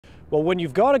Well, when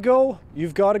you've got to go,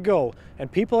 you've got to go.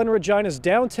 And people in Regina's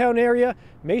downtown area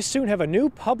may soon have a new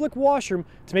public washroom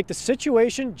to make the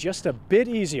situation just a bit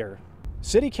easier.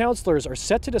 City councillors are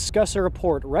set to discuss a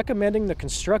report recommending the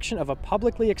construction of a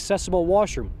publicly accessible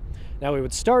washroom. Now, it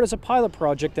would start as a pilot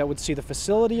project that would see the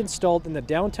facility installed in the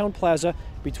downtown plaza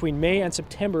between May and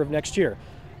September of next year.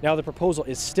 Now, the proposal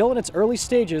is still in its early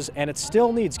stages and it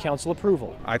still needs council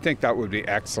approval. I think that would be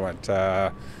excellent.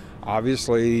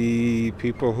 Obviously,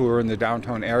 people who are in the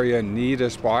downtown area need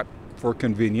a spot for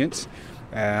convenience,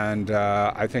 and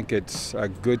I think it's a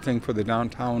good thing for the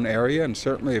downtown area and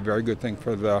certainly a very good thing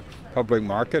for the public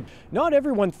market. Not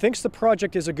everyone thinks the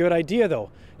project is a good idea, though.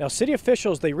 Now, city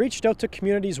officials, they reached out to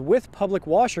communities with public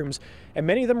washrooms, and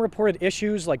many of them reported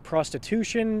issues like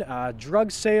prostitution,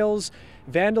 drug sales,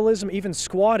 vandalism, even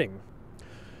squatting.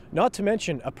 Not to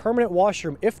mention, a permanent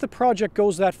washroom, if the project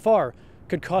goes that far,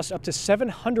 could cost up to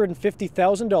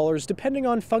 $750,000 depending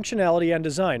on functionality and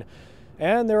design.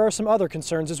 And there are some other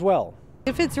concerns as well.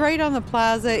 If it's right on the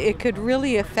plaza, it could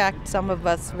really affect some of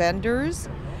us vendors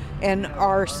and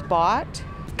our spot.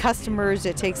 Customers,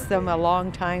 it takes them a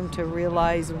long time to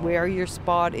realize where your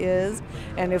spot is,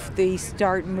 and if they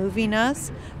start moving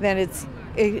us, then it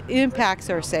impacts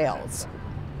our sales,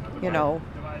 you know.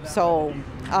 So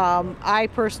I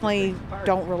personally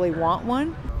don't really want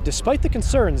one. Despite the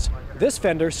concerns, this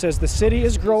vendor says the city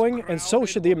is growing and so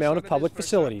should the amount of public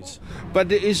facilities. But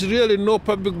there is really no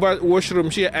public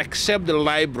washrooms here except the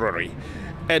library.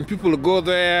 And people go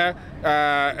there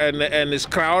and it's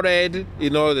crowded,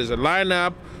 you know, there's a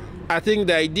lineup. I think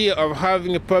the idea of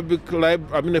having a public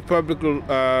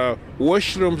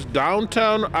washrooms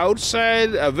downtown,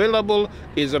 outside, available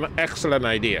is an excellent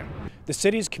idea. The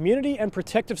city's Community and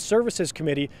Protective Services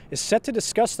Committee is set to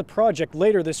discuss the project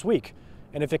later this week.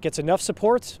 And if it gets enough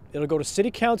support, it'll go to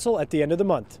City Council at the end of the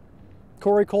month.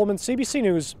 Corey Coleman, CBC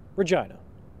News, Regina.